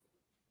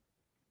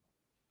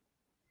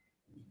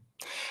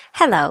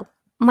Hello,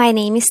 my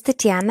name is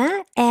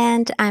Tetiana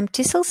and I'm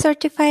TESOL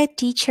certified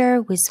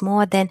teacher with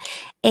more than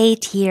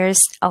 8 years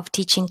of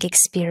teaching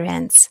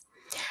experience.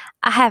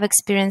 I have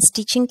experience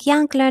teaching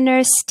young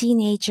learners,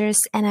 teenagers,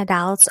 and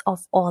adults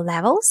of all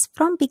levels,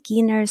 from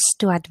beginners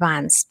to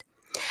advanced.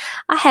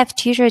 I have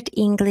tutored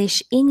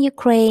English in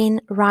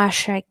Ukraine,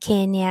 Russia,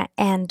 Kenya,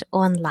 and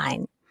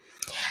online.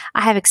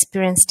 I have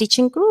experience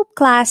teaching group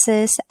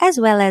classes as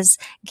well as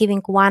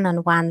giving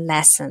one-on-one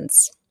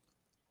lessons.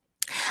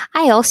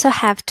 I also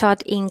have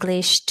taught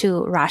English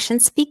to Russian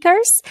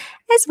speakers,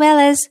 as well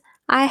as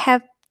I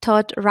have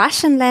taught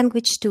Russian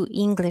language to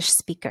English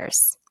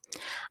speakers.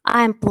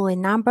 I employ a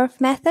number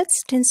of methods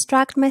to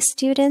instruct my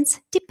students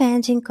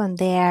depending on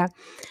their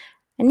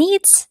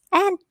needs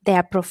and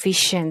their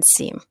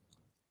proficiency.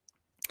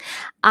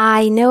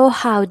 I know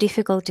how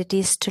difficult it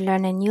is to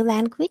learn a new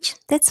language.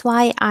 That's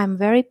why I'm a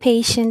very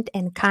patient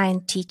and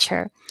kind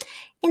teacher.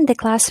 In the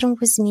classroom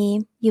with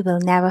me, you will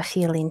never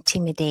feel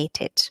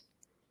intimidated.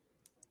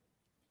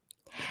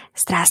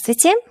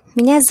 Здравствуйте,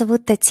 меня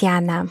зовут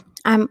Татьяна.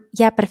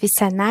 Я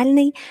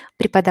профессиональный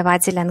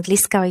преподаватель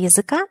английского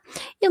языка,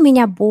 и у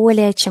меня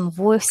более чем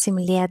 8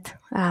 лет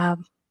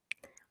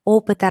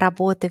опыта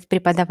работы в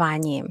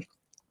преподавании.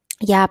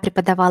 Я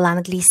преподавала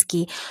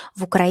английский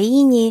в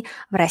Украине,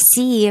 в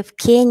России, в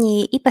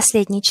Кении, и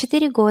последние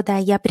 4 года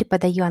я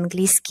преподаю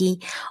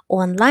английский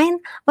онлайн,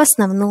 в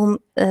основном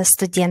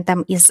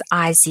студентам из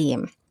Азии.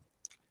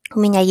 У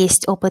меня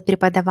есть опыт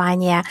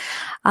преподавания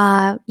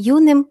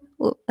юным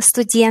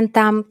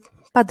студентам,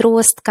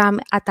 подросткам,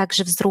 а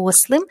также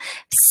взрослым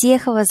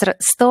всех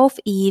возрастов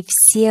и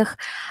всех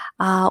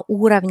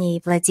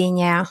уровней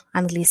владения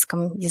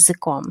английским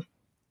языком.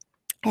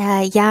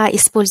 Я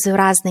использую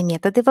разные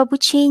методы в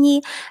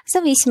обучении в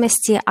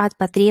зависимости от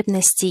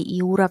потребностей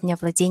и уровня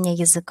владения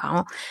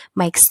языком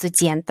моих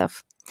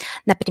студентов.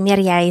 Например,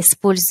 я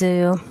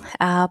использую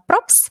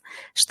props,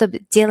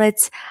 чтобы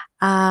делать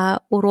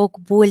урок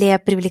более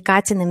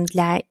привлекательным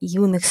для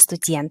юных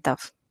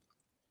студентов.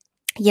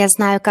 Я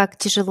знаю, как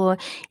тяжело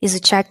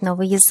изучать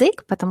новый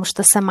язык, потому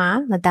что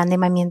сама на данный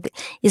момент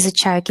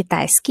изучаю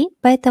китайский,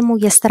 поэтому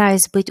я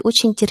стараюсь быть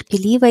очень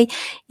терпеливой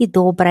и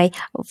доброй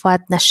в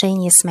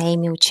отношении с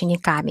моими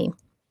учениками.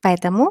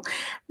 Поэтому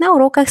на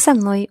уроках со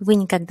мной вы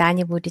никогда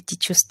не будете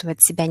чувствовать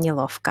себя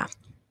неловко.